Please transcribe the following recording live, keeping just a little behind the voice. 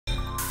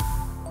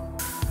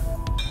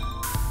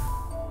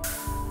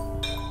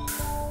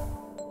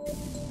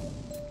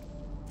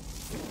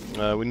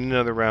We need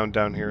another round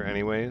down here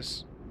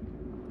anyways.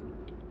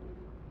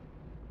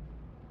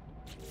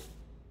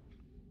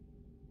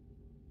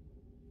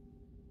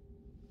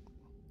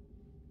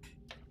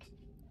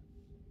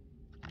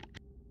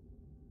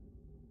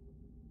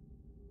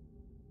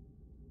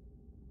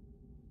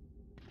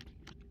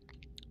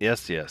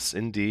 Yes, yes,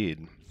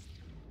 indeed.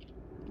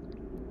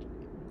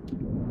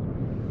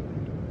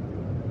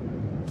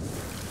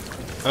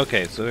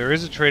 Okay, so there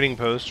is a trading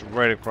post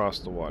right across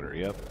the water,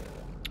 yep.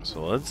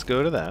 So let's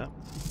go to that.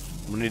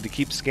 We need to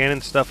keep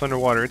scanning stuff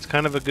underwater. It's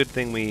kind of a good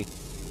thing we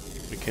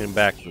came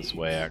back this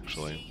way,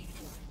 actually.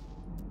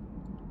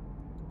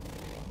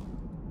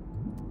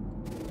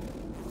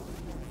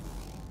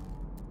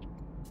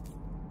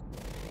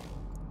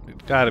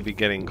 We've got to be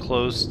getting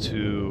close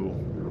to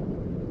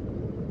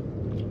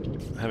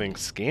having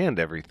scanned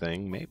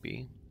everything,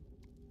 maybe.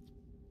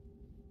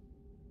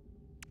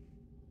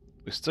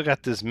 We still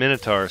got this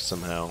Minotaur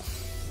somehow.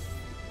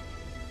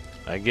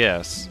 I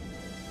guess.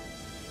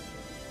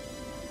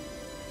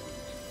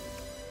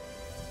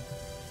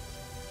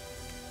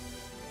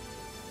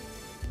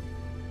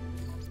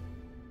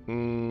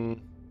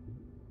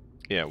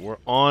 Yeah, we're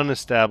on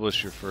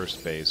establish your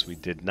first base. We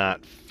did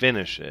not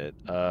finish it.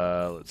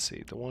 Let's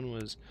see. The one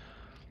was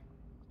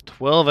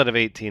 12 out of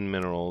 18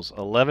 minerals,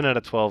 11 out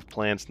of 12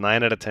 plants,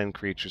 9 out of 10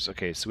 creatures.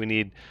 Okay, so we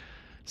need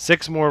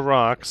 6 more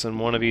rocks and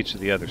 1 of each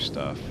of the other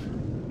stuff.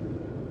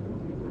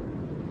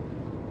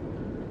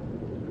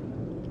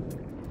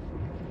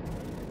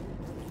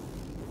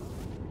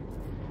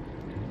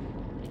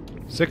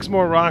 Six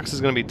more rocks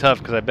is going to be tough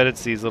because I bet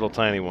it's these little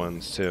tiny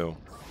ones too.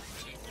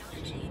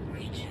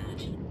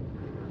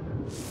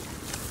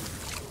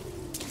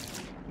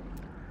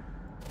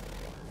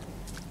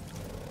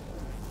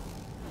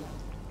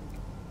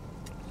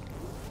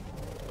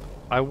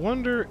 I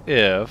wonder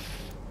if...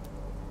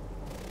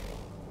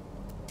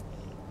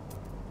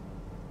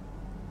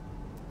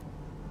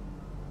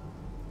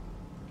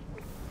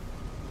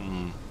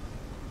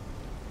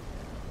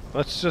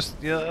 Let's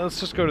just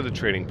go to the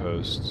trading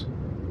post.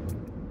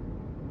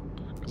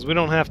 Because we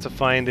don't have to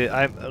find it.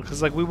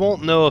 Because like we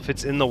won't know if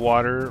it's in the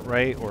water,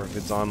 right? Or if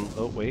it's on...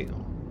 Oh, wait.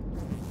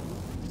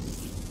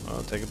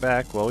 I'll take it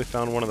back. Well, we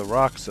found one of the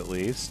rocks at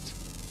least.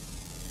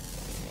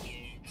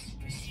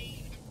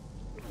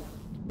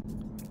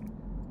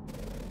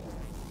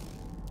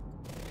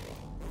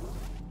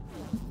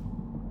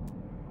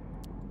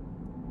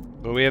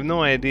 But we have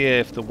no idea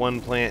if the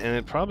one plant, and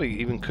it probably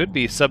even could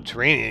be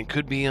subterranean, it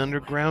could be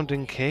underground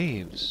in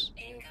caves.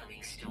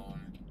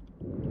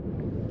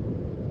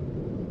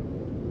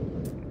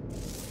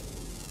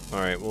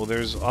 Alright, well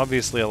there's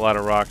obviously a lot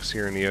of rocks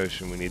here in the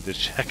ocean we need to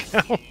check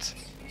out.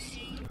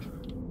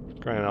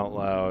 Crying out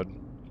loud.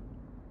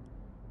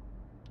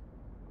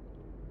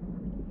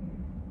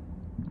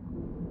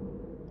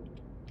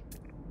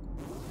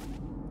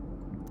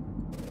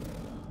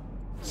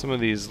 Some of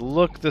these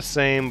look the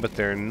same, but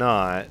they're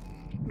not.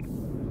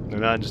 They're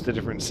not just a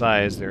different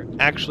size, they're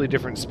actually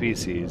different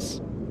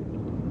species.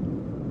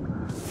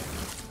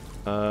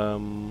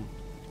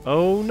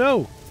 Oh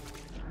no!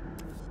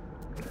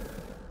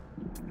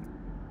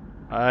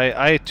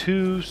 I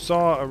too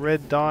saw a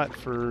red dot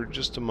for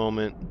just a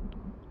moment.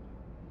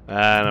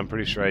 And I'm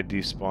pretty sure I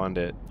despawned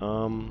it.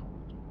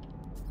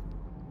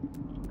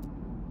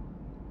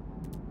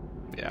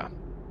 Yeah.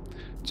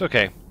 It's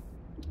okay.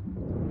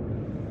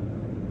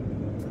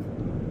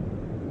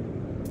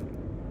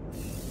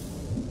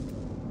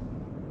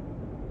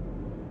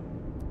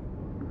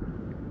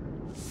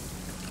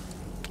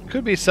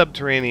 Could be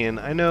subterranean.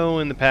 I know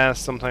in the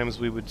past sometimes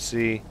we would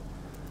see...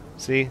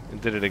 See?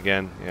 It did it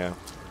again. Yeah.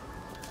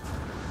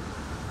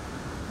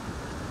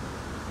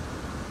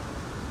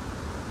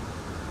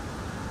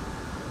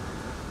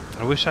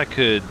 I wish I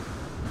could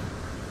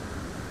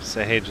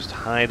say, hey, just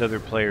hide other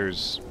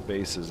players'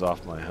 bases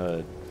off my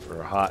HUD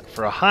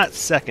for a hot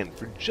second,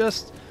 for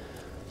just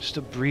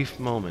a brief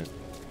moment.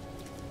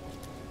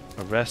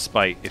 A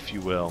respite, if you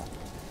will.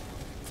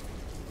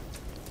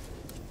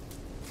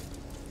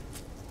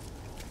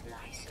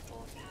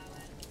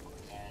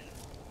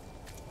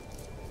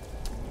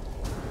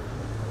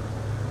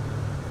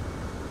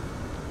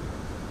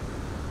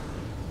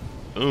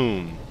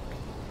 Boom.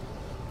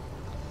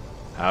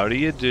 How do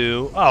you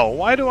do? Oh,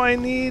 why do I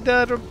need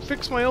to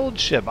fix my old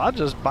ship? I'll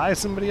just buy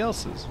somebody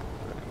else's.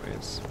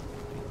 Anyways.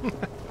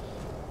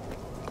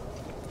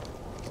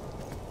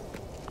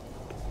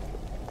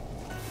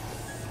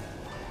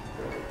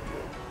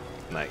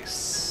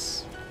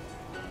 Nice.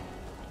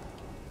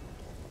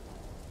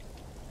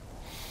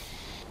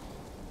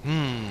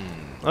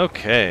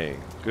 Okay.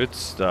 Good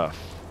stuff.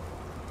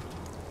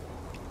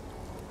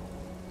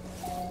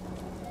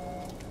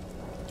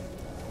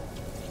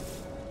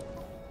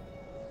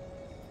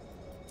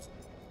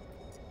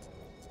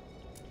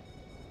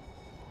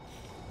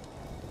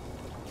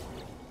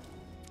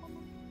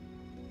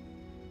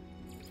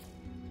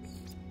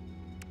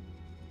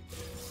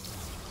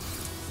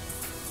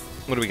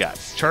 What do we got?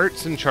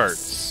 Charts and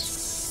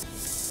charts.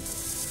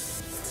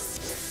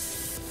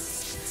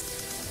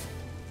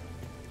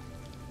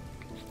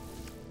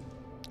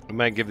 We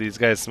might give these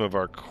guys some of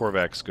our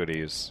Corvax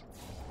goodies.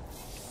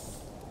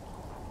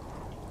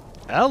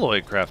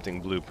 Alloy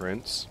crafting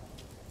blueprints.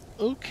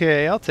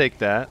 Okay, I'll take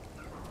that.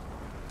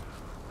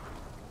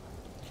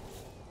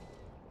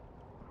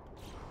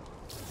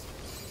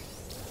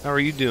 How are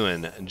you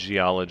doing,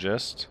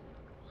 geologist?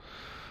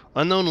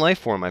 Unknown life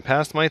form. I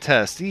passed my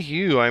test.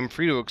 Eehoo, I'm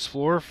free to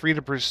explore, free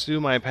to pursue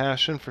my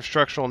passion for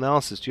structural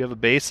analysis. Do you have a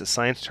base, a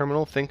science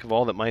terminal? Think of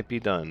all that might be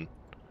done.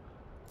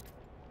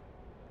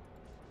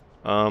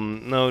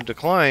 No,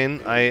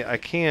 decline. I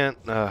can't,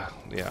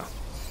 yeah.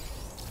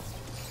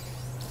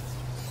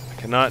 I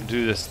cannot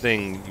do this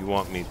thing you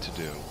want me to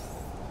do.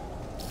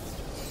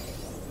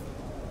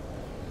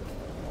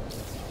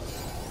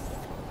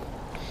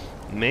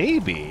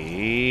 Maybe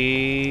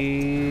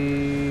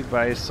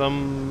by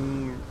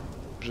some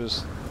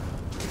just...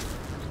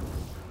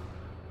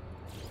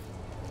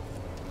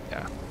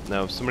 Yeah.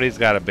 No, somebody's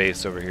got a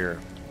base over here.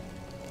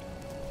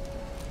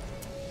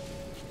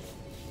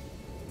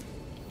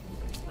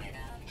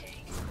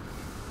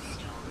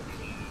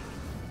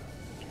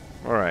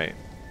 Alright.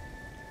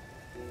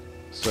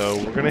 So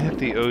we're gonna hit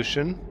the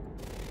ocean.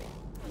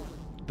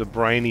 The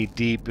briny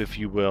deep, if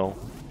you will.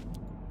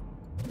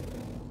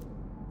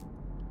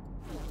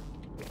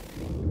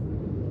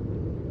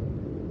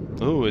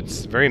 Ooh,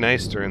 it's very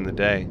nice during the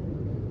day.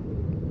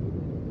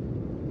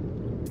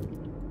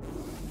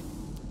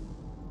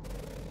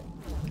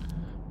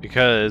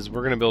 Because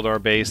we're gonna build our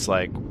base,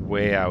 like,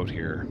 way out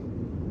here.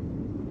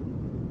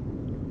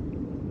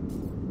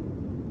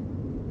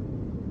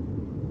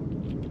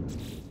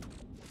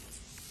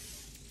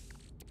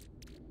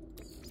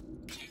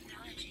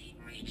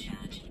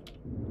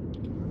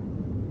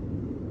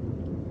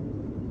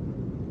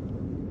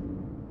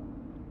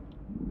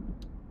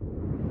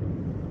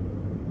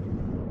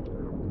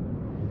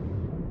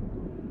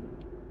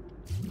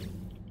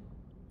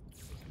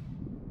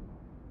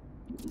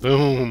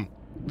 Boom!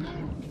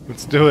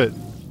 Let's do it.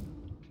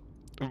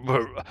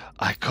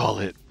 I call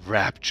it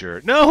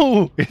rapture.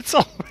 No! It's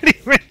already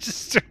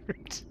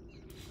registered!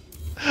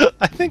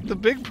 I think the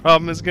big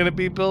problem is going to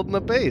be building a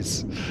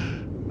base.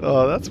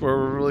 Oh, that's where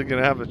we're really going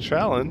to have a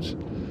challenge.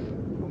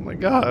 Oh my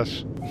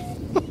gosh.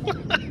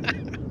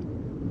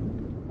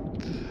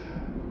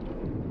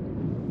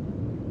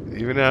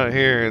 Even out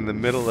here in the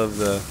middle of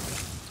the...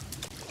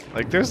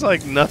 Like, there's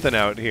like nothing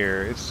out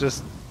here. It's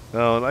just...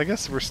 Oh, I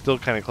guess we're still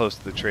kind of close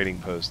to the trading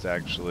post,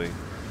 actually.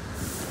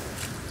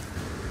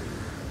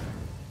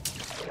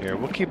 Here,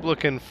 we'll keep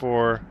looking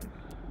for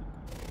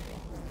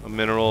a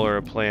mineral or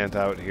a plant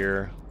out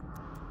here.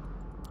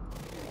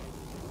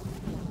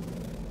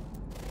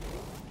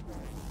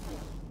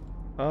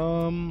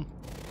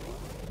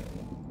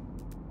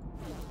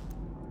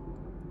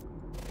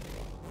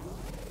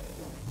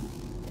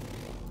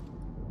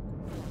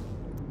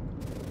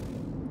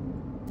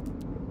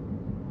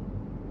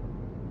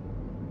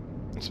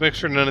 Let's make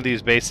sure none of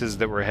these bases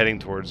that we're heading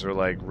towards are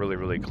like really,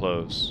 really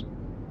close.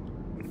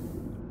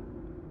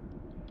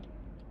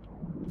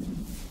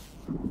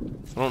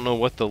 I don't know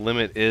what the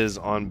limit is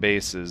on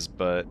bases,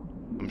 but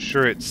I'm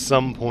sure at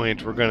some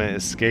point we're gonna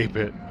escape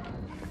it.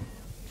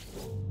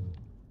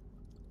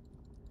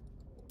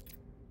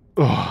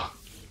 Oh,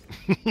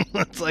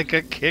 it's like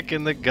a kick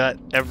in the gut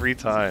every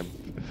time.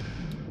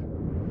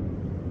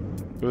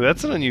 Ooh,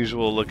 that's an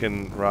unusual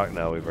looking rock.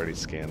 No, we've already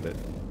scanned it.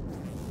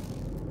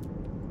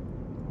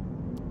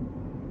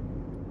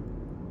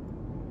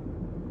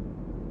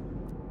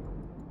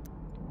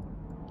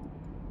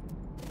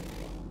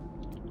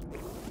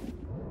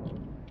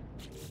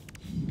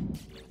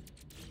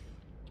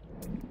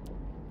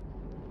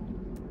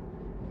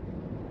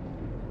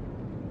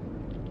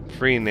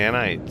 Free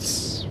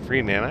nanites.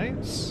 Free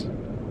nanites?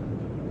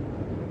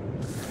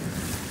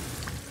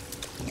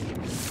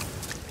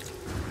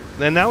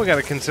 Then now we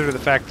gotta consider the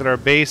fact that our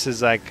base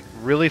is like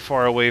really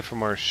far away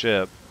from our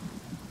ship.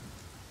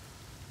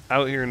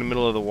 Out here in the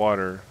middle of the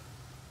water.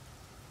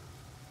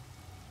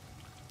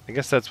 I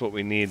guess that's what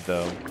we need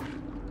though.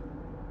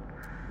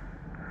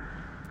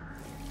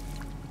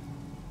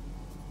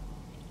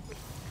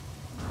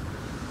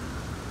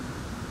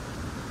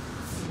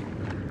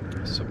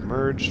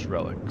 Submerged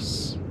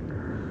relics.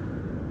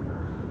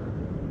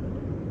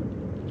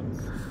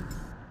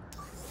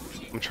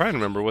 I'm trying to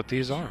remember what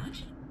these are.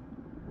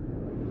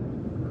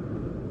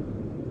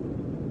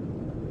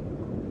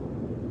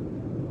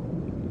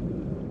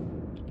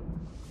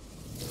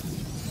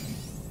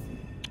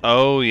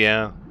 Oh,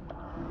 yeah.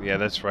 Yeah,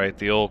 that's right.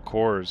 The old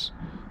cores.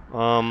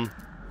 Yeah,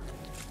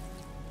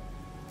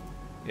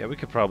 we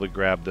could probably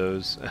grab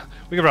those.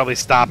 We could probably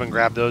stop and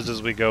grab those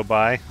as we go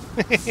by.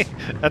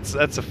 That's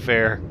a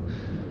fair...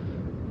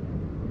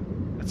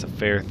 That's a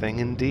fair thing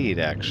indeed,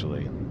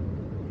 actually.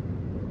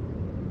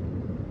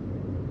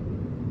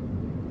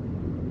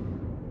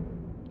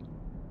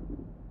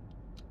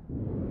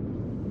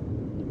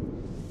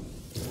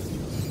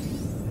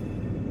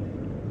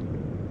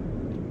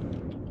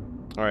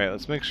 Alright,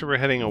 let's make sure we're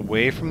heading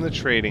away from the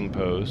trading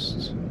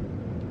post.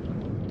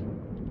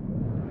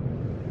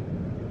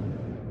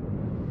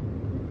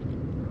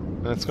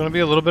 And it's going to be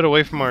a little bit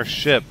away from our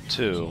ship,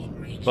 too.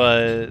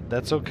 But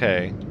that's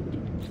okay.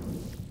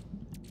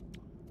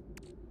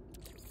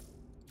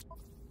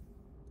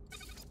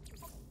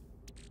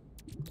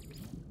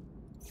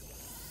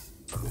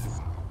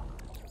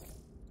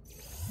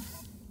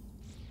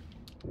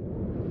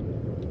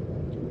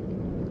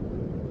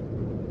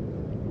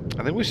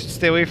 I think we should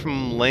stay away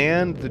from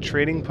land, the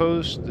trading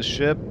post, the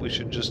ship. We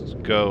should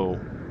just go.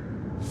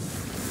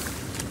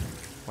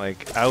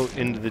 Like, out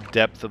into the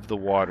depth of the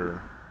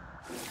water.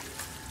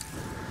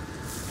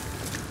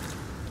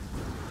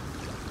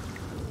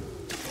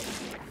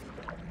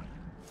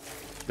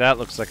 That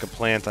looks like a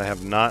plant I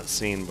have not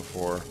seen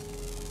before.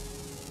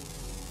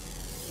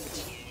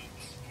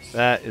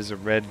 That is a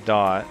red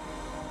dot.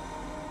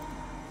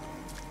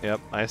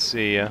 Yep, I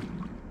see ya.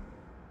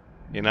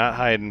 You're not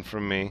hiding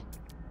from me.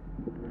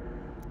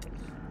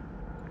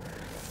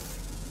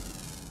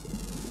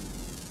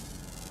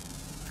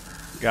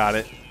 Got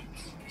it.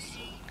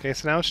 Okay,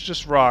 so now it's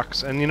just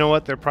rocks, and you know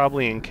what? They're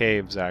probably in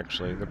caves,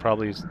 actually. They're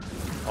probably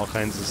all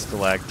kinds of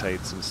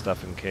stalactites and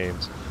stuff in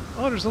caves.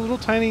 Oh, there's a little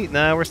tiny...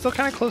 Nah, we're still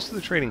kind of close to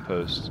the trading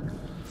post.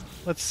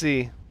 Let's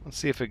see. Let's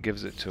see if it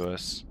gives it to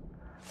us.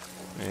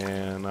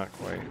 Yeah, not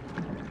quite.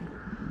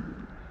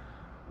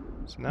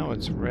 So now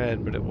it's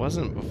red, but it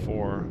wasn't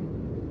before.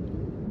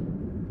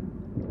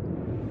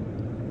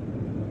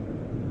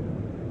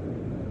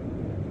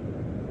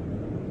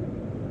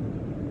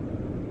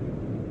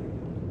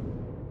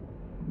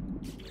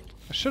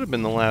 It should have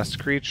been the last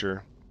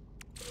creature.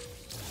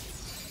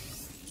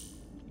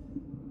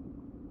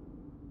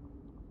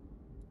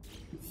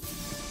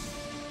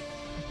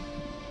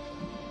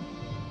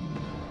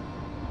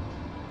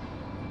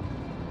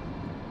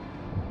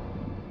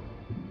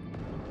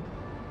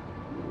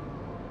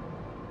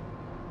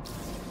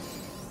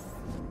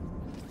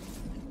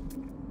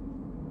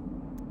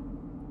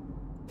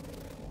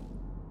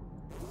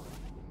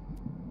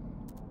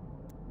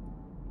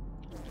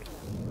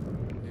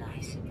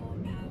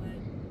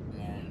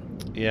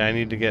 Yeah, I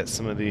need to get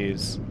some of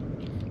these.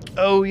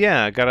 Oh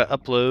yeah, I gotta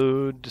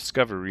upload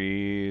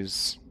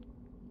discoveries.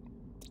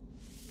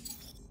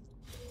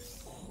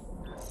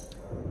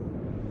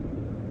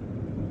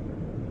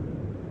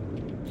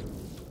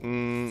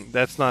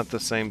 That's not the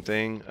same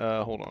thing.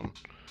 Hold on.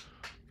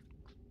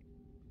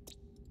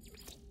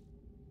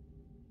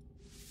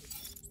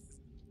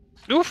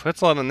 Oof,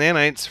 that's a lot of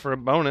nanites for a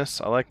bonus.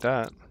 I like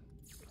that.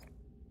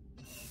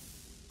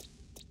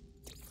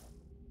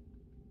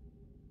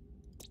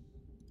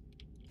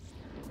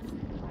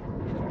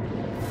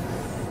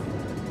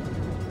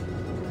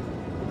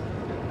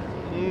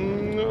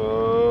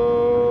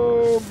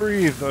 No,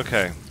 breathe.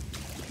 Okay.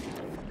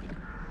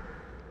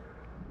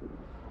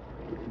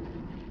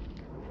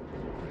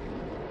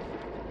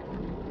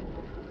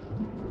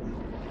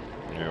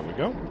 There we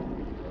go.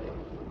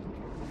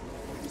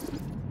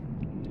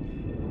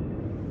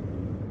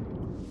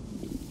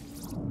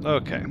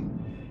 Okay.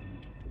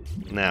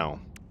 Now.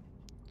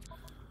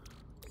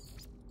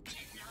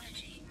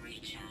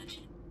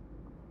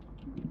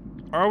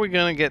 Are we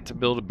gonna get to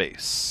build a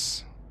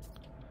base?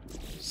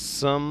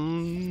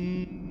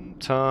 Sometime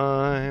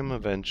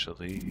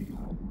eventually.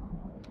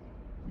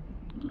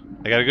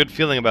 I got a good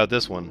feeling about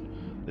this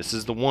one. This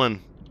is the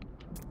one.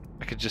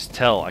 I could just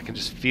tell. I can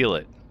just feel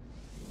it.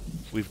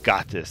 We've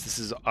got this. This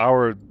is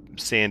our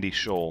sandy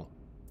shoal.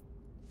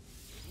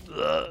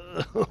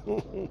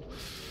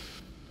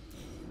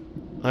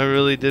 I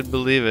really did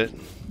believe it.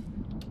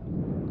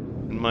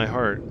 In my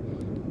heart.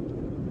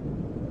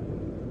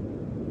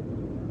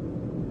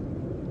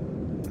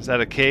 Is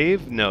that a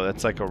cave? No,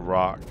 that's like a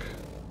rock.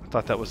 I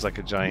thought that was like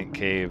a giant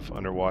cave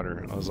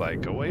underwater. I was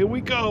like, away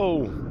we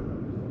go!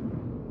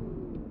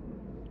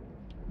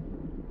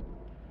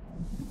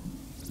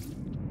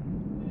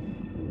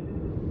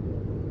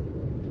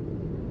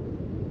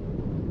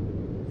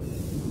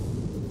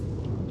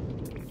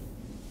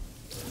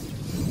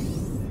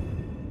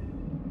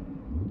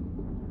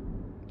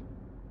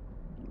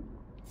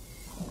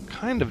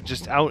 Kind of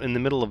just out in the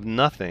middle of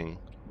nothing.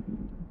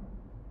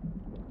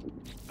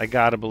 I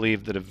gotta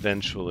believe that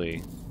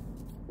eventually...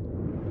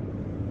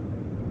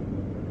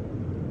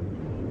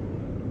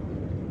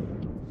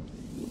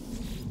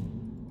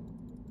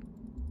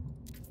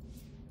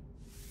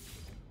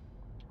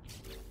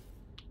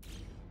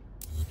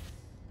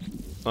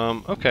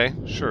 okay,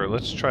 sure,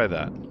 let's try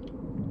that.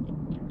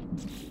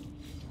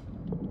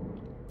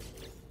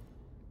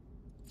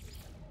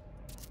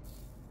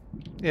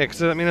 Yeah,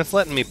 because, I mean, it's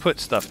letting me put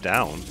stuff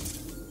down.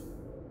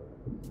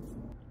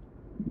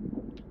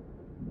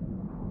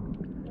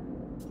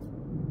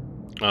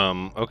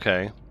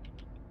 Okay.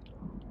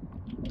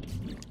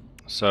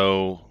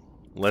 So,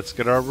 let's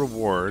get our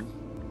reward.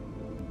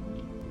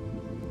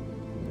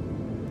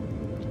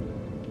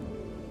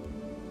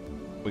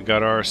 We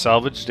got our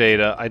salvage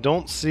data. I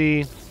don't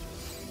see...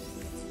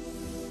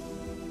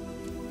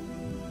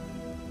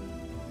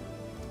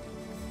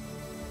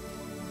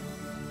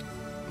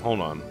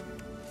 Hold on.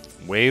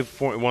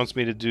 Waveform wants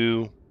me to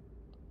do...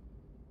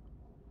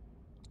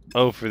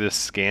 Oh, for this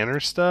scanner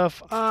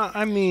stuff?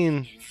 I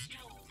mean...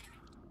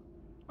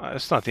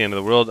 It's not the end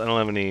of the world. I don't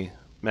have any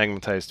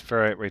magnetized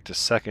ferrite right this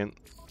second.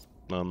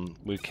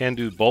 We can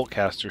do bolt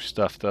caster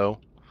stuff though.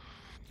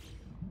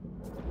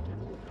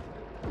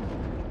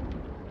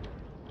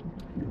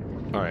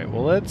 Alright,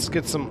 well let's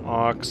get some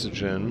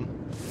oxygen.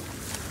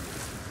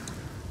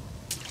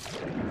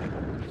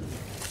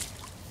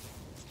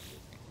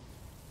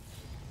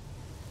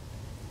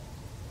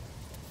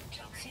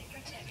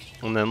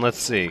 And then let's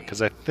see,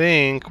 because I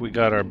think we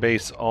got our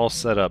base all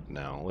set up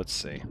now. Let's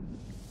see.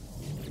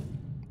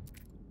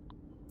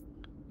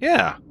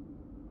 Yeah.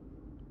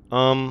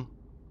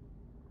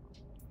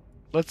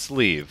 Let's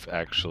leave,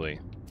 actually.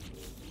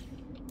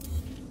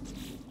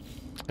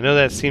 I know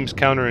that seems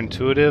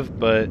counterintuitive,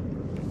 but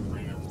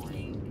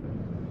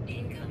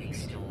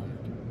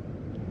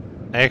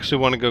I actually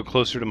want to go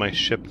closer to my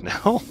ship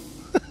now.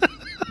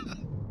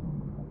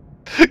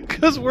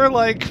 Because we're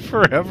like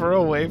forever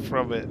away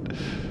from it.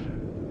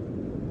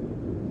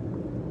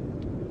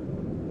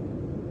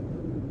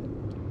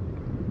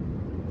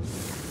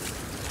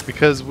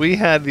 Because we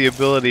had the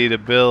ability to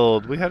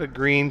build, we had a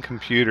green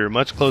computer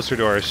much closer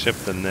to our ship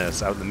than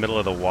this, out in the middle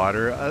of the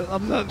water.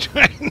 I'm not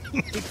trying to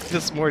make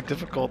this more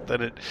difficult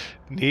than it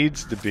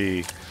needs to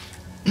be.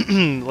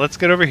 Let's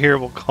get over here,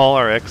 we'll call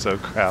our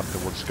exocraft,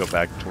 and we'll just go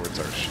back towards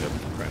our ship.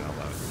 Right out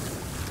loud.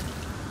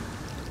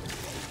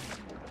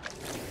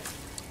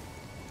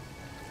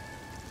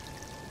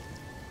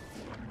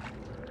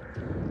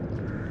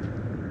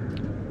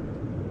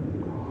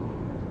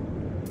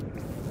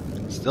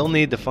 Still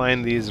need to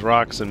find these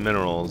rocks and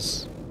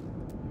minerals,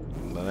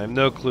 but I have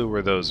no clue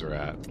where those are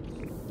at.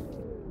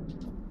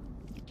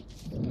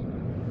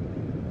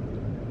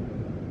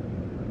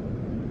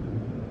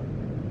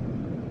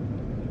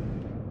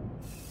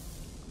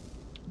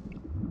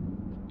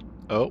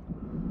 Oh.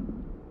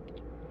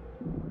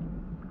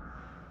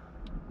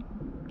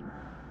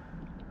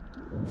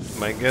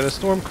 Might get a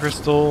storm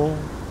crystal.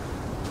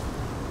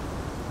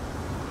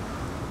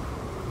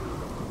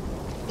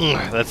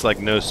 That's like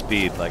no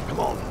speed, like come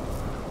on.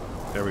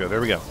 There we go,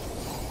 there we go.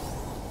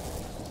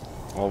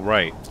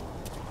 Alright.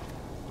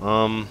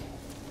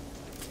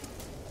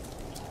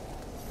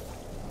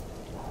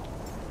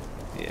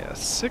 Yeah,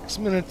 6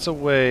 minutes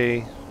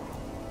away.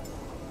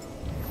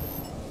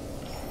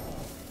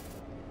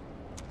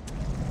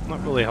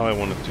 Not really how I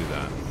want to do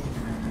that.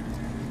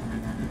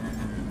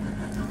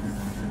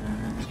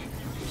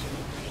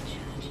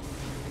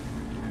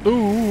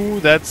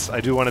 Ooh,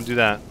 I do want to do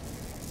that.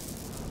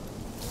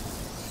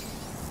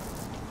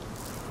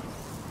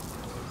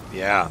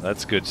 Yeah,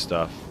 that's good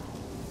stuff.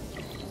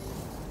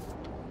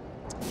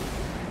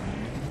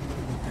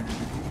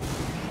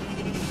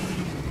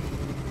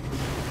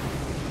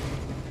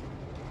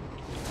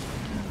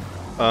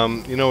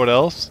 You know what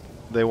else?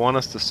 They want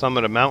us to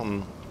summit a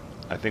mountain.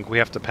 I think we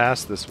have to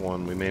pass this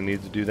one. We may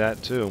need to do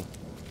that too.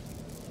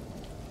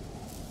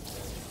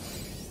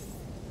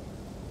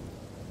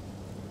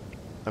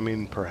 I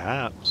mean,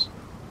 perhaps.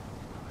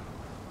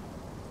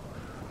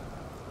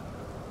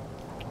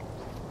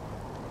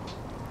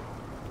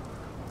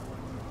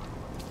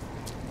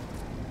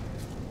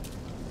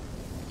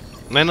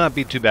 Might not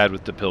be too bad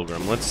with the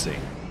Pilgrim. Let's see.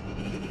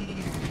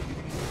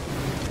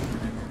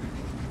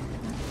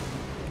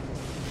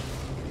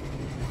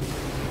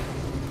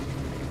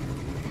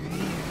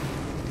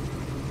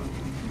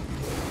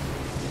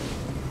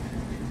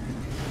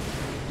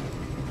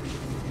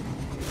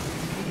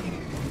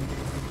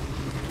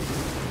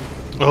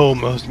 Oh,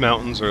 most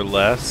mountains are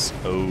less.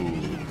 Oh.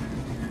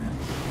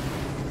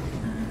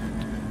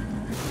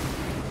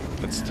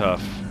 That's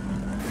tough.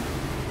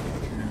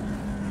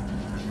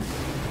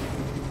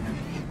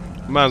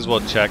 Might as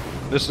well check.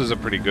 This is a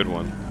pretty good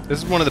one.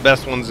 This is one of the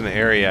best ones in the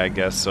area, I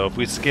guess, so if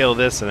we scale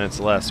this and it's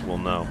less, we'll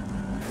know.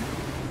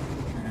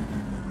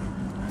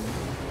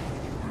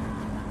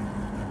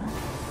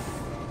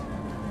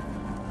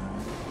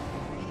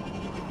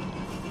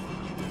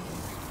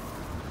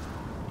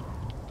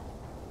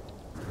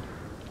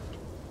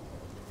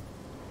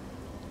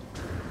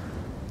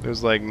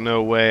 There's like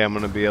no way I'm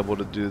gonna be able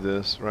to do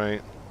this,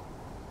 right?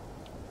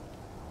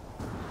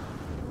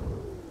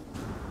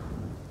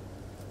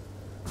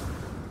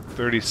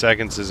 "30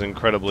 seconds is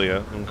incredibly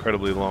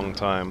long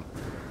time.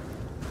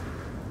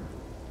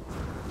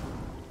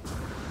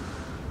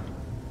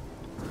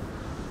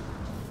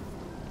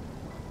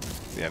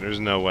 Yeah, there's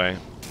no way.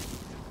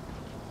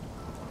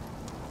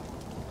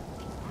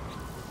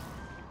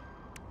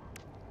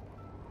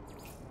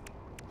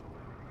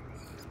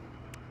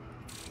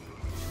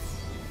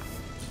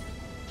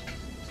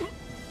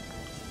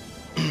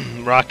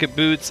 Rocket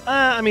boots?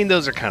 I mean,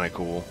 those are kind of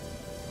cool.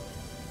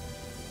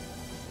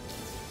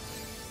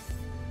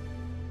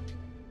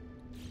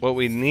 What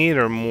we need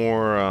are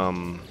more,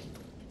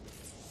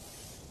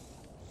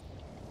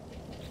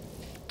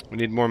 we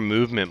need more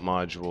movement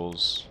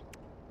modules.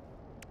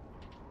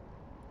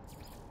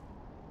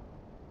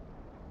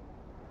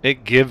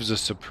 It gives a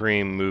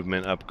supreme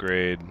movement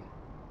upgrade.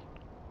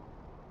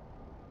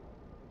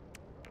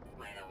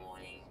 Weather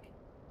warning.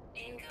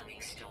 Incoming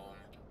storm.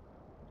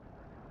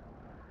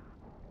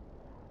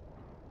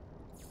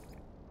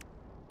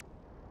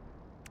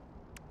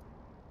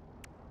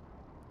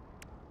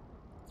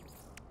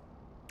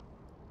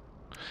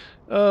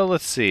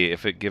 Let's see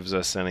if it gives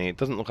us any. It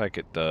doesn't look like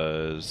it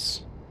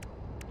does.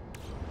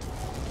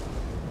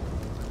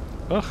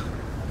 Ugh.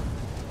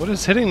 What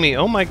is hitting me?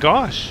 Oh my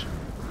gosh.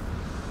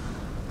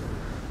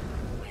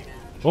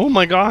 Oh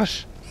my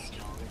gosh.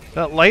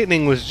 That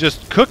lightning was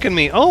just cooking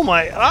me. Oh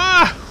my.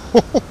 Ah!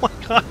 Oh my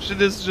gosh,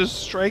 it is just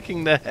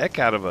striking the heck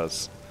out of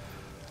us.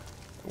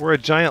 We're a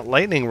giant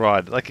lightning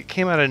rod. Like it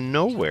came out of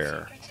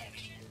nowhere.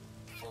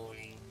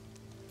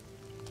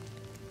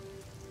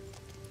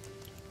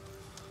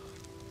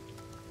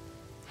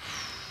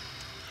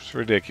 It's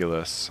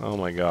ridiculous. Oh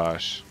my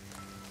gosh.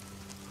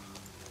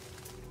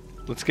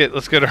 Let's get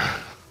our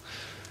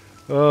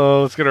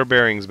let's get our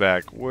bearings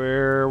back.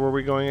 Where were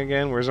we going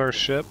again? Where's our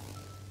ship?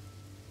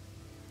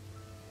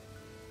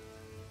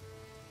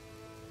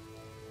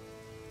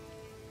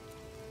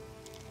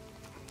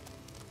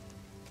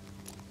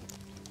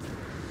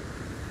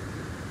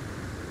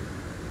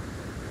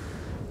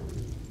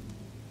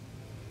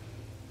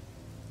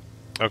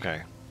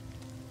 Okay.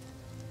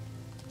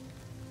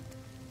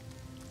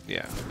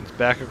 Yeah, it's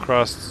back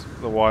across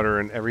the water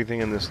and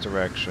everything in this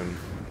direction.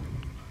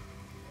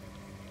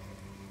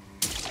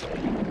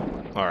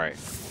 Alright.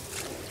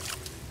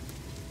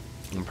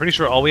 I'm pretty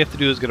sure all we have to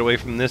do is get away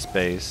from this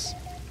base.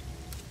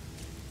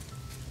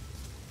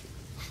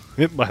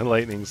 Hit by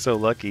lightning, so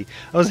lucky.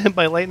 I was hit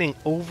by lightning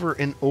over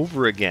and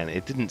over again.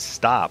 It didn't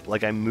stop.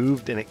 Like I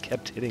moved and it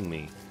kept hitting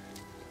me.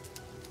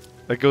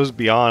 That goes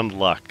beyond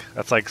luck.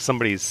 That's like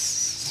somebody's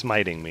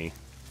smiting me.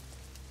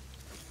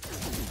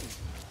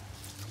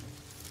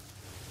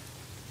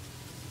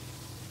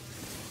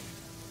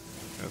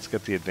 Let's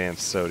get the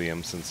advanced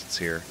sodium since it's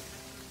here.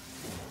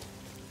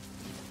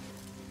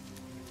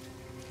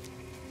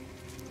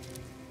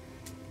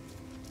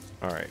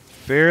 Alright,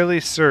 fairly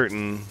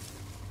certain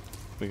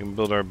we can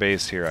build our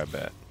base here, I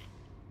bet.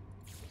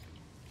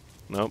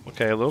 Nope,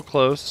 okay, a little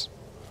close.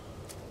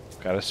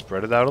 Gotta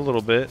spread it out a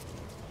little bit.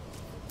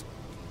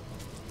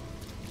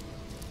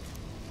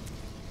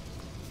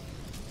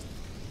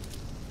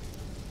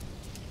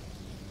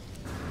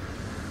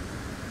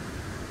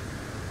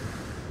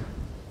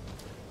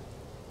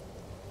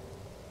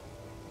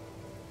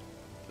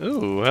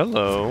 Ooh,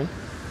 hello.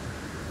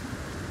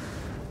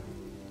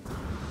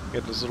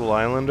 Get this little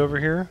island over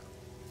here.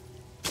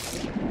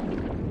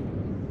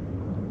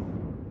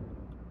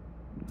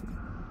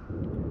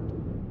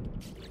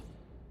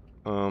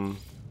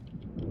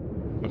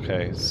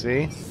 Okay,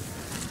 see?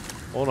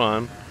 Hold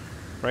on.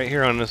 Right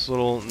here on this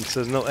little, it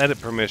says no edit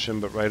permission,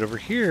 but right over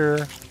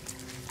here,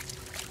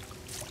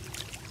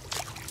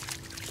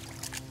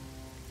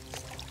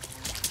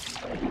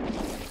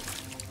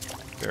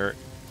 there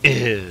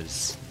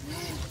is.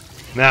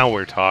 Now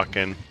we're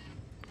talking.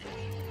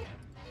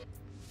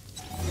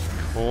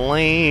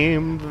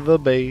 Claim the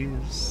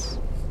base.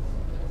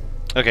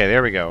 Okay,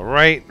 there we go.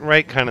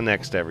 Right kind of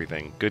next to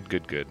everything. Good,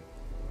 good, good.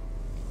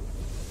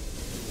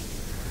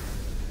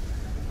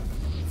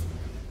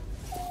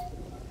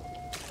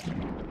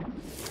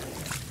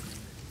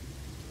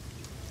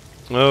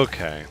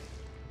 Okay.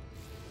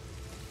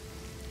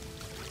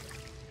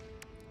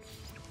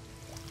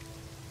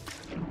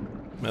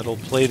 Metal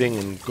plating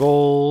and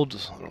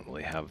gold. I don't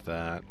really have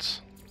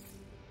that.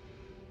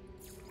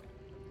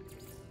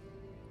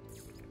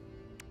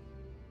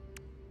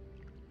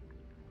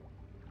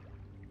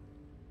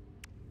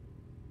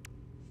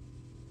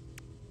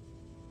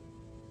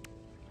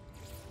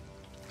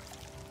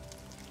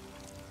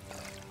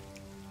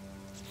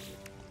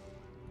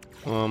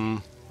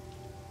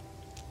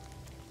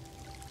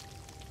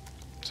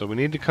 So we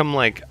need to come,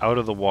 like, out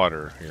of the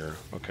water here.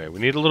 Okay,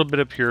 we need a little bit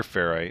of pure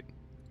ferrite.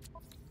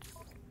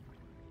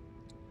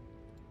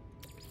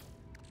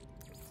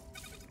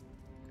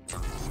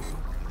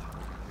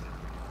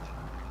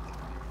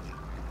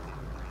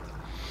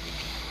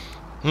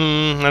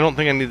 I don't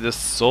think I need this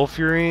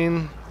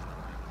sulfurine.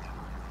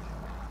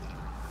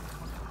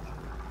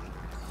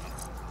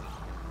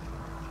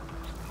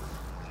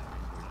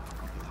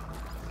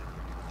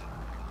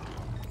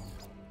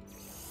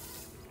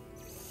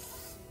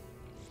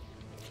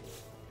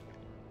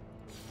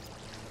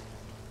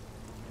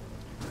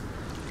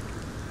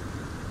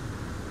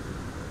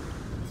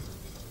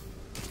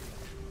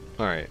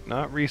 Alright,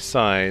 not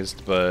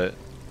resized, but...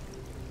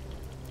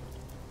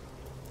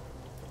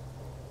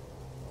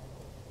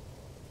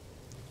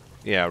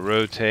 yeah,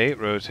 rotate,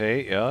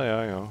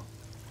 yeah.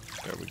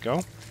 There we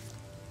go.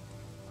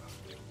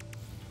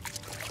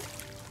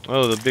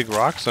 Oh, the big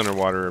rocks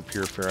underwater are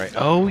pure ferrite.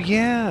 Oh,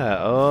 yeah!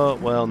 Oh,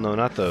 well, no,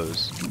 not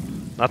those.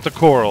 Not the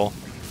coral.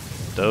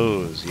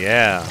 Those,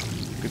 yeah.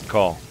 Good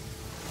call.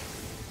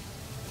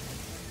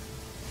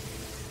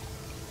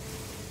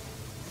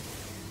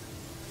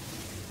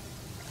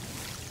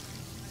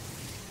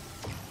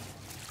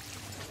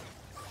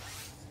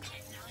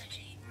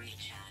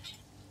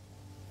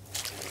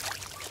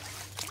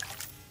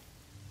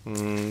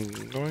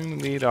 Going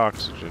to need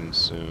oxygen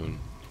soon.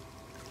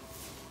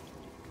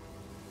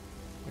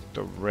 Like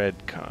the red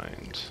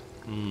kind.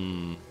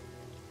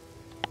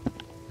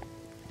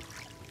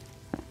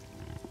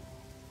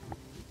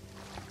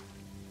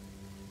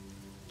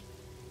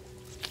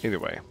 Either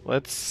way,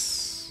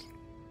 let's...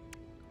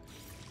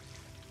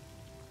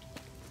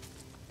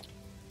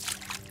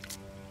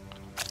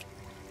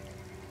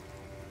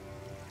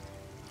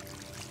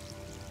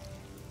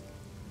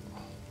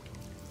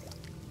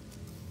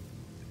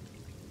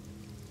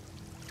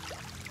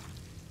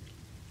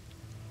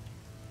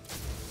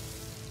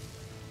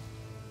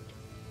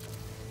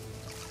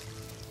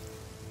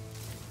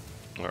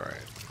 Alright.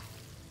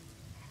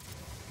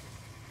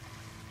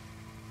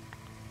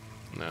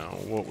 Now,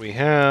 what we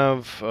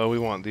have, we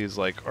want these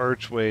like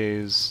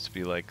archways to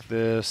be like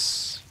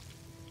this.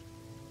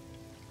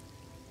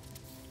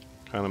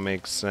 Kind of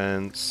makes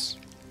sense.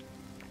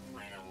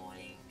 Weather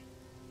warning.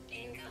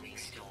 Incoming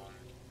storm.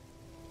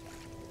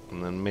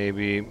 And then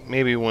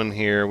maybe one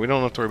here. We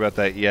don't have to worry about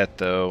that yet,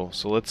 though.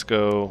 So let's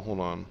go. Hold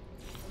on.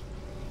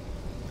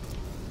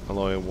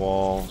 Alloy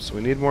wall. So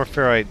we need more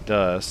ferrite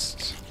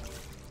dust.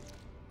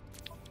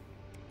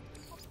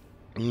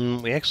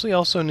 We actually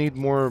also need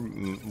more.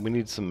 We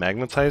need some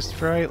magnetized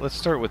ferrite. Let's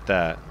start with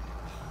that.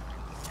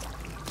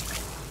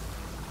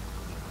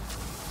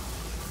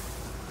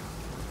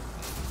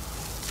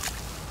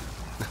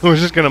 We're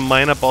just gonna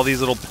mine up all these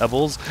little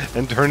pebbles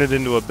and turn it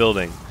into a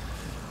building.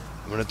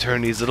 I'm gonna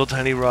turn these little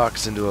tiny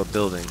rocks into a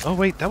building. Oh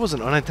wait, that was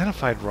an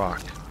unidentified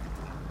rock.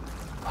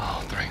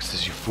 Oh,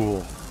 Thraxus, you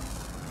fool.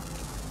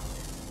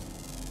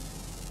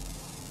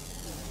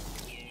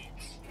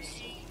 Units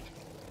proceed.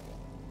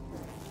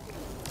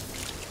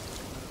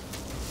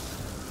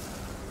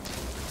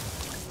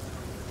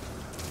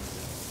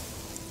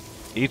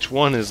 Each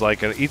one is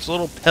like each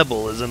little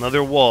pebble is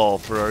another wall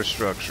for our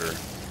structure.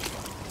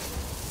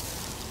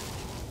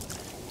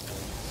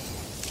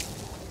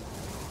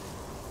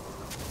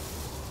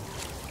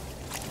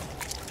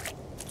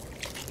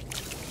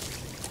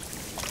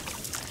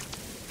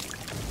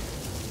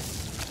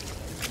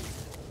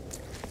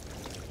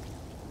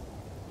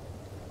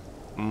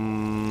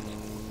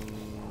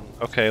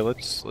 Okay,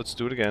 let's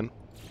do it again.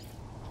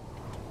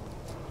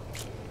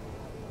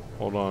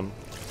 Hold on.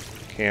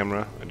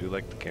 Camera. I do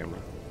like the camera.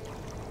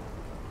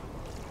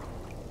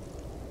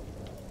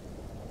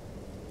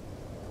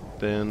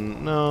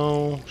 Then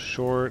no,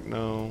 short,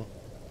 no.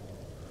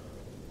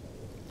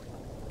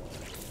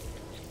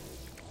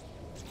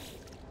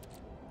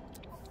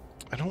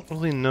 I don't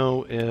really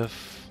know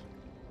if...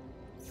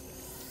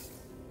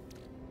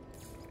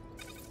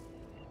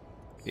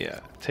 Yeah,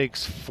 it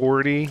takes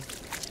 40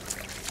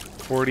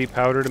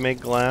 powder to make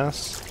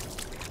glass.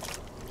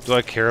 Do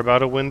I care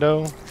about a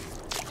window?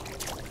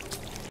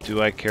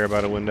 Do I care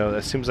about a window?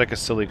 That seems like a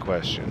silly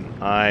question.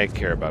 I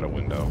care about a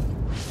window.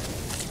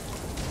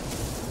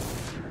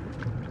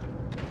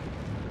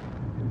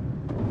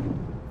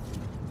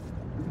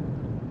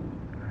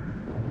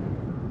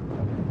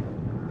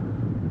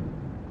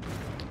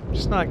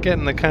 Just not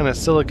getting the kind of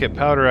silicate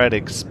powder I'd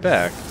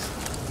expect.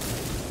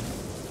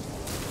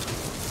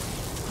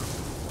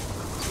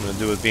 What's it gonna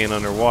do with being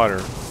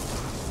underwater?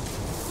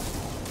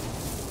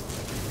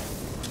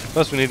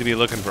 Plus, we need to be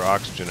looking for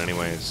oxygen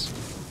anyways.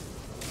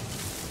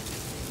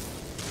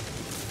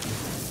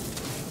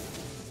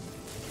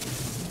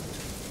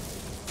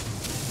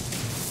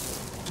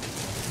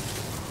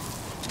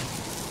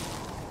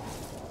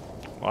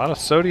 A lot of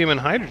sodium and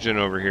hydrogen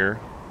over here.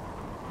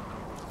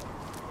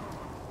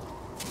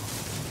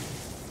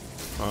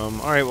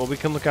 Alright, well we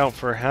can look out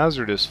for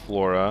hazardous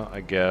flora, I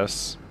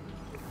guess.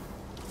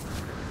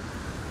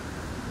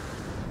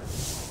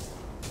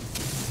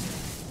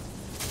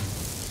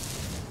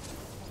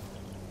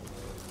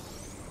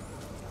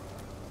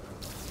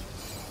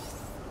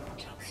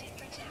 Toxic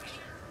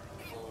protection.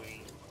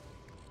 Falling.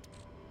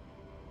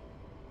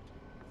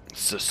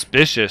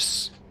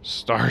 Suspicious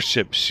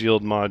Starship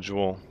shield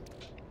module.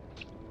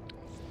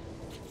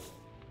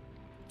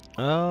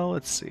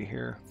 Let's see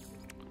here.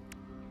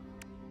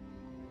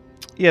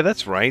 Yeah,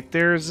 that's right.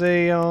 There's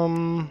a,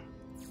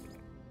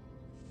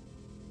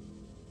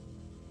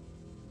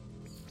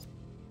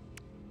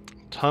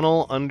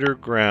 tunnel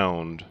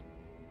underground.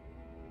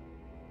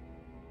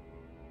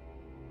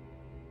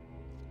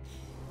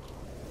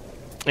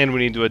 And we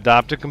need to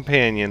adopt a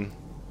companion.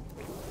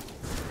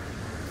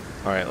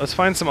 Alright, let's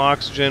find some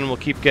oxygen. We'll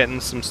keep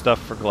getting some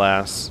stuff for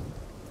glass.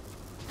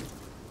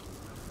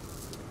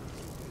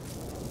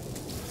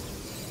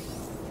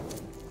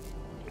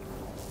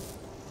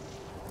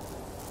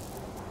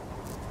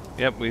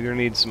 Yep, we either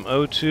need some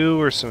O2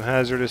 or some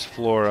hazardous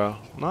flora.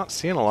 I'm not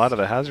seeing a lot of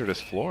the hazardous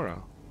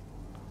flora.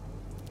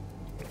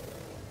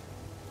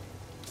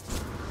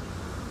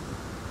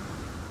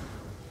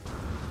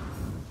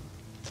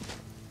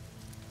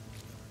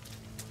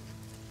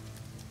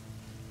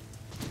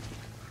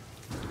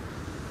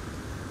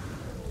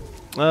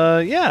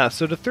 Yeah,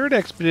 so the third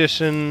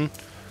expedition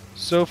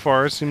so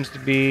far seems to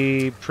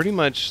be pretty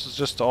much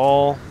just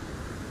all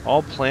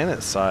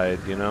planet side,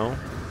 you know?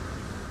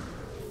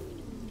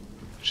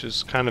 Which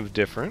is kind of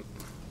different.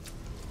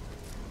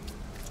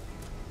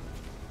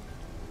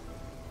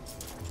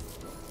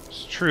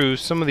 It's true,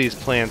 some of these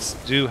plants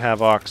do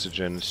have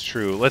oxygen, it's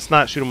true. Let's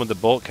not shoot them with the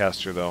bolt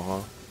caster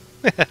though,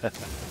 huh?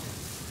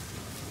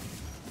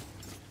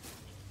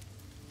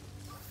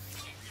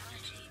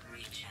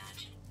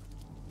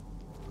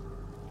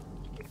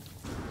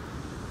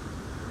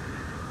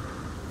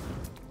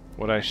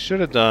 What I should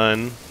have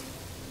done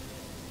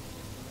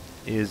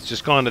is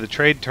just gone to the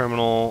trade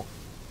terminal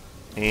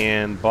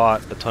and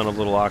bought a ton of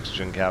little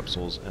oxygen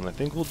capsules, and I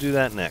think we'll do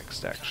that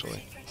next,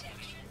 actually.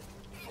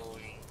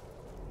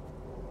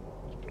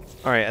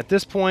 Alright, at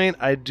this point,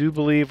 I do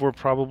believe we're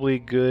probably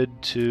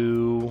good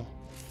to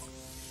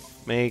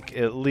make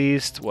at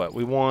least, what,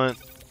 we want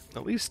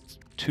at least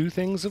 2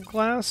 things of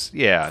glass?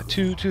 Yeah,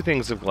 two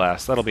things of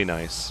glass. That'll be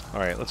nice.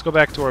 Alright, let's go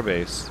back to our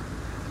base.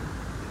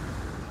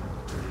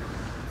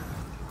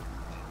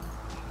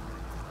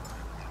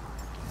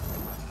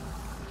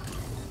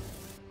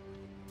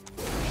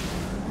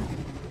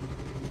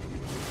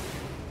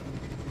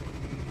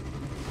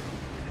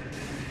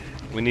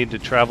 We need to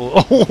travel.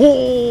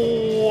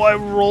 Oh, I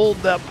rolled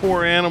that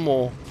poor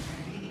animal.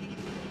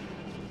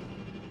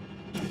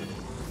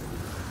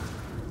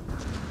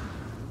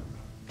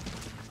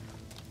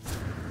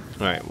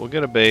 Alright, we'll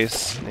get a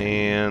base,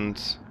 and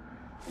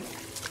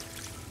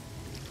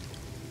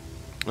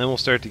then we'll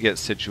start to get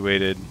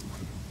situated.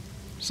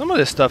 Some of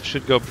this stuff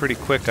should go pretty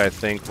quick, I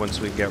think, once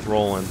we get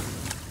rolling.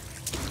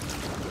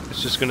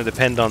 It's just going to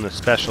depend on the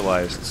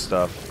specialized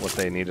stuff, what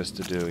they need us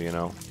to do, you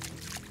know.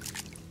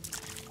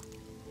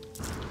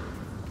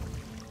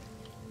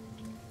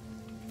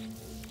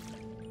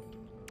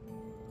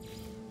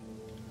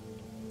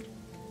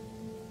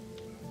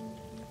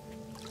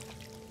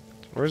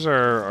 Where's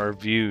our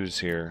views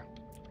here?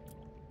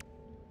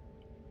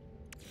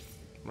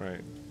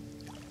 Right.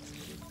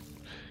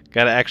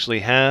 Gotta actually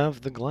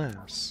have the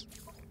glass.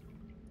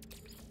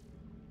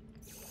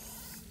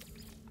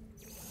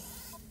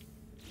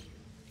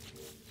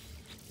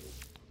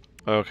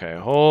 Okay,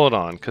 hold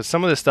on, because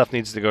some of this stuff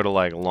needs to go to,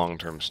 like,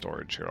 long-term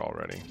storage here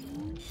already.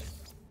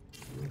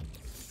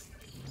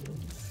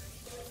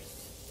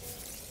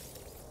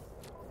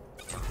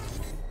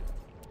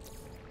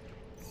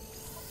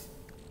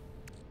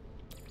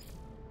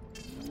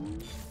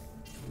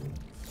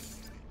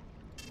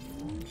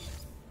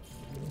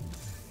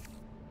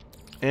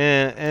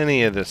 And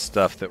any of this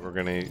stuff that we're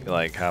gonna,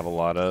 like, have a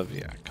lot of,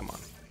 yeah, come on.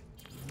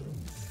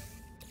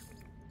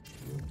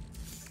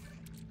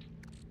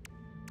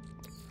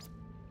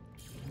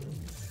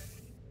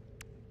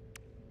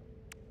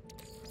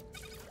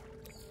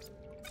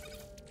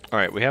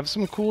 Alright, we have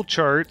some cool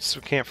charts.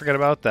 We can't forget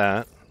about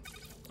that.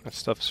 That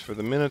stuff's for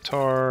the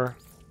Minotaur.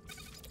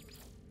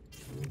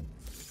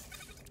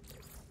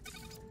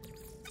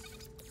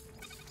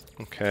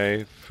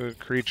 Okay, food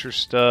creature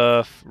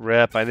stuff.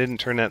 Rep. I didn't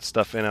turn that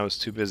stuff in. I was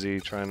too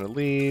busy trying to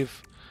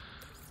leave.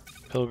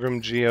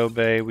 Pilgrim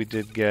Geobay we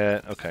did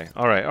get. Okay,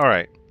 alright,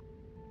 alright.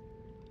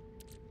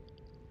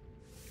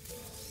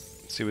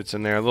 See what's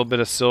in there. A little bit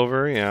of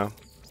silver, yeah.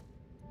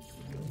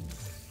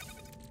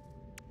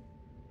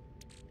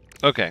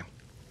 Okay.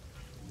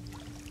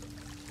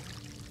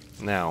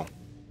 Now,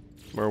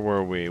 where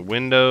were we?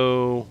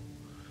 Window,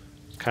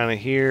 kind of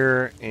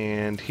here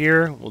and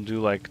here. We'll do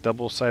like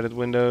double-sided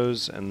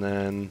windows, and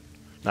then,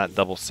 not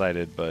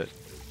double-sided, but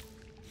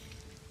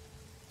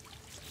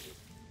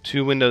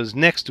 2 windows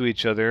next to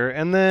each other,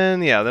 and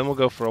then, yeah, then we'll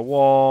go for a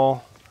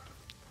wall.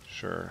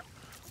 Sure.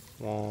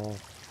 Wall.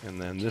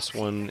 And then this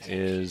one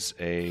is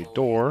a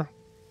door,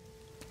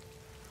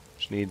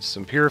 which needs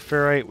some pure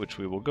ferrite, which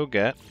we will go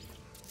get.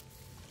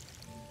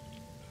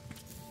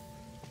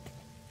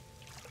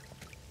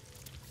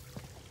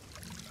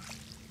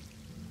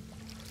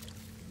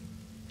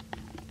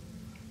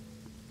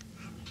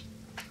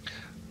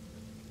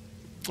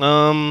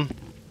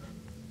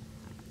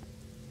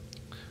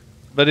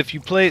 But if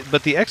you play,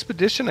 but the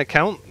expedition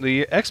account,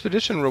 the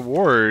expedition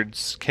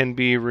rewards can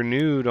be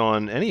renewed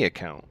on any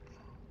account,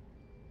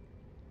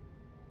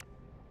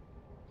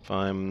 if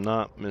I'm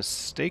not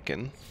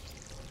mistaken.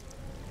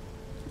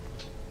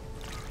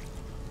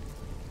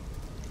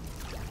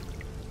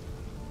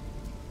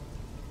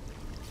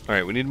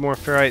 Alright, we need more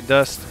ferrite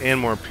dust and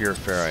more pure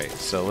ferrite,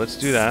 so let's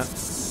do that.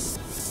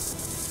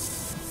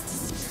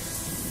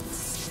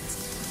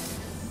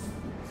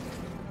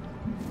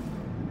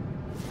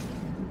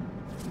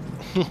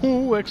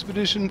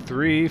 Expedition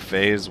 3,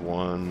 Phase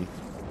 1.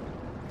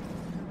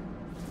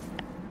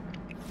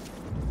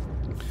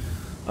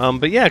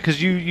 But yeah,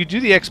 because you do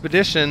the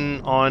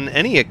expedition on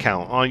any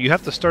account. You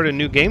have to start a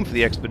new game for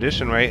the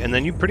expedition, right? And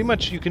then you pretty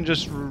much, you can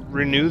just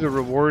renew the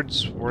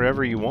rewards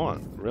wherever you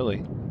want,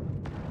 really.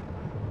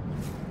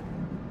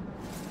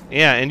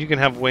 Yeah, and you can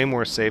have way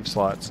more save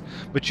slots.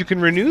 But you can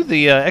renew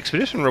the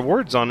expedition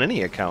rewards on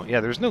any account.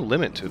 Yeah, there's no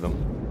limit to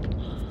them.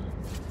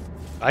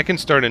 I can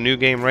start a new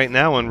game right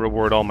now and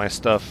reward all my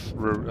stuff,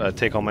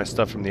 take all my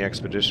stuff from the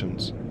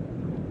expeditions.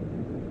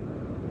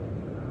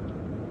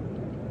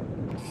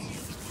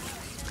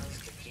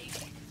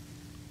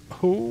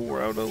 Oh,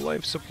 we're out of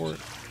life support.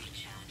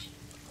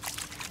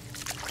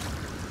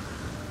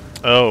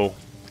 Oh.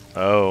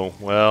 Oh,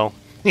 well.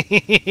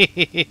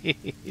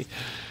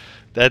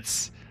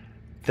 That's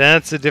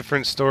a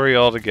different story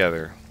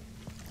altogether.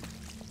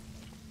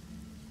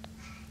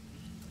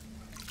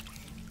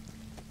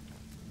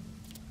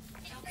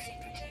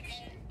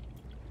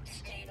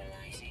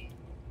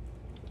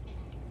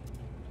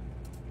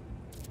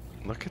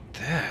 Look at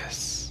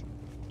this.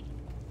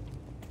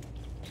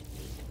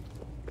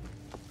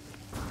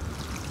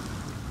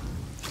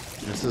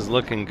 This is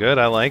looking good.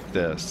 I like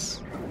this.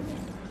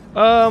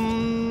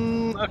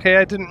 Okay,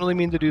 I didn't really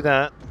mean to do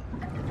that.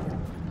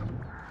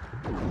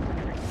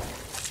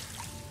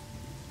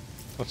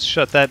 Let's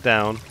shut that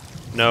down.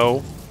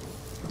 No.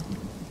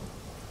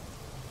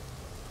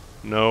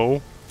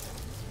 No.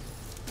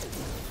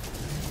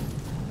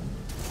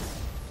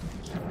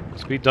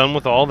 Let's be done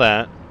with all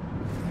that.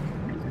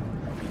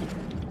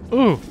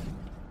 Ooh.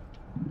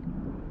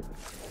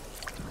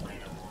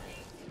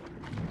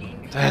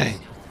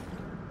 Dang.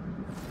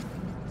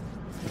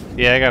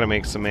 Yeah, I gotta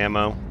make some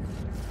ammo.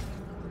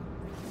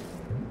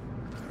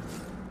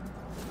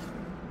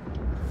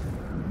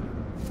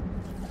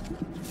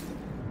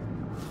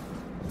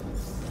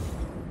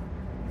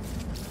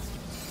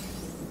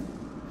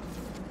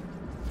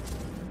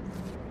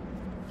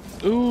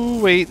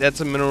 Ooh, wait, that's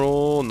a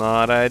mineral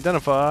not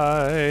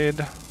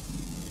identified.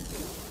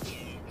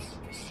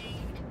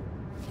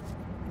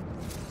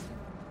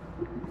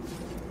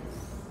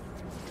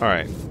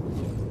 Alright.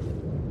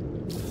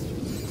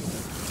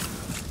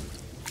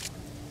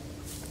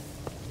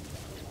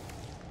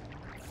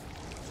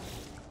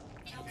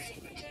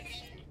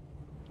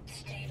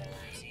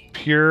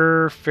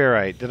 Pure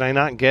ferrite. Did I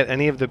not get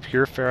any of the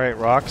pure ferrite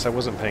rocks? I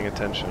wasn't paying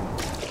attention.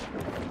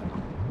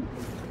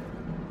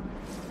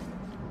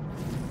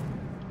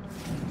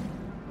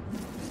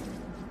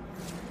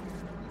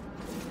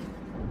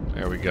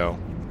 There we go.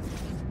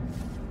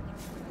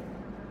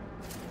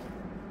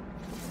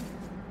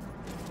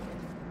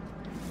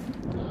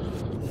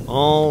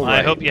 All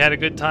right. I hope you had a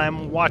good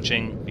time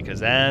watching,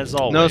 because as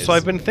always... No, so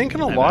I've been thinking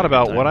a lot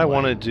about what I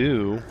want to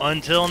do.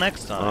 Until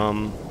next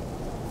time,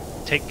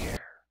 take care.